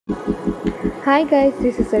Hi guys,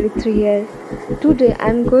 this is Arithri here. Today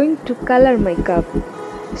I'm going to color my cup.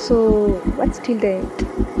 So what's till the end?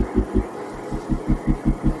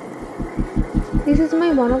 This is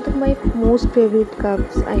my most favorite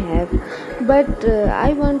cups I have, but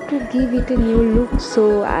I want to give it a new look,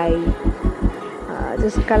 so I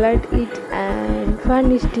just colored it and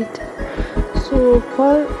varnished it. So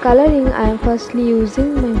for coloring, I am firstly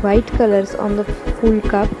using my white colors on the full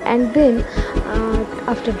cup, and then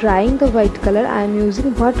after drying the white color, I am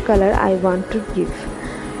using what color I want to give.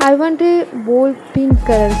 I want a bold pink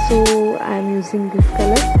color, so I am using this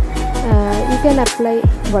color. You can apply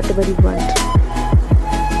whatever you want.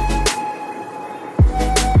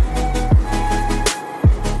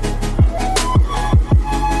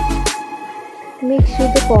 Make sure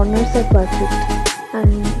the corners are perfect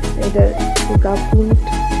and either the cup won't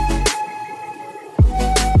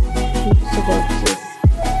look so gorgeous.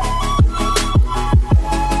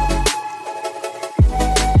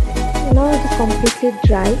 Now it is completely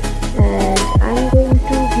dry and I am going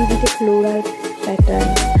to give it a chloride pattern.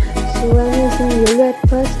 So I am using yellow at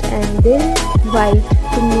first and then white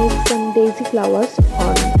to make some daisy flowers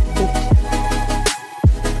on it.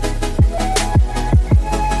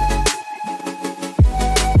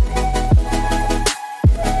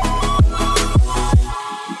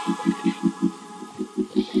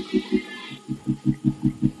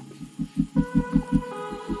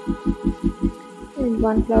 And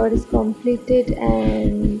one flower is completed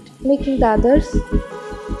and making the others.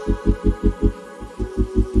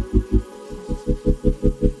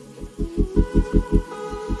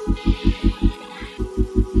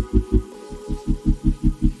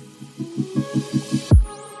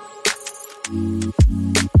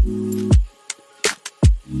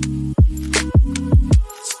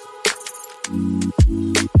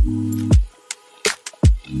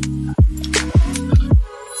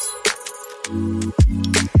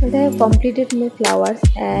 And I have completed my flowers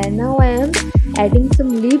and now I am adding some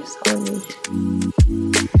leaves on it.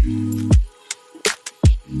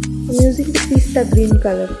 I'm using the pista green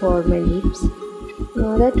color for my leaves.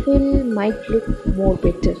 That will might look more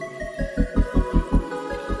better.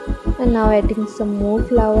 And now adding some more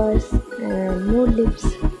flowers and more leaves.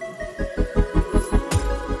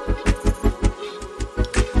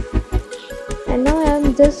 And now I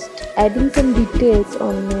am just adding some details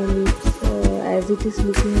on my leaves. As it is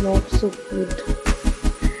looking not so good.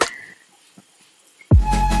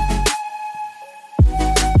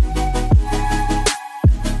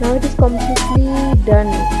 Now it is completely done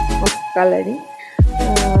of coloring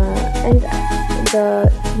and the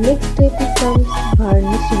next step is some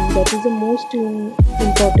varnishing. That is the most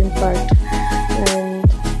important part, and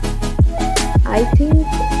I think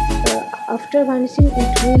after varnishing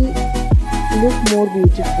it will look more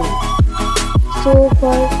beautiful. So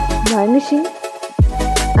for varnishing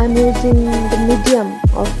I'm using the medium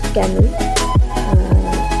of camel.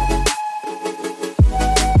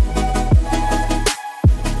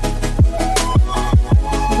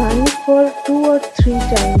 Varnish for 2 or 3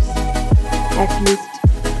 times at least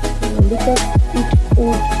because it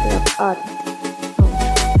would rub out.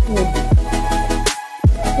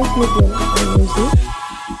 This medium I'm using.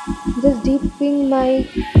 Just dipping my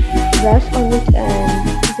brush on it and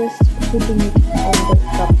just putting it on the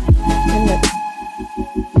cup.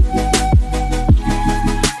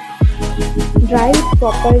 Dry it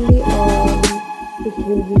properly or it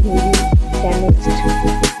will be very damaged.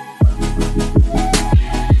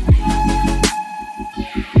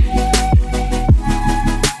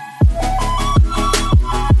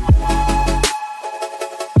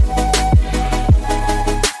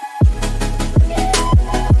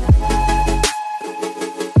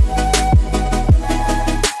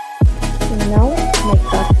 And now my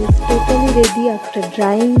cup is totally ready after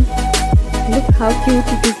drying. Look how cute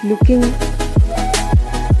it is looking.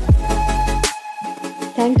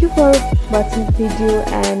 Thank you for watching the video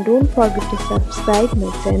and don't forget to subscribe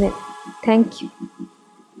my channel. Thank you.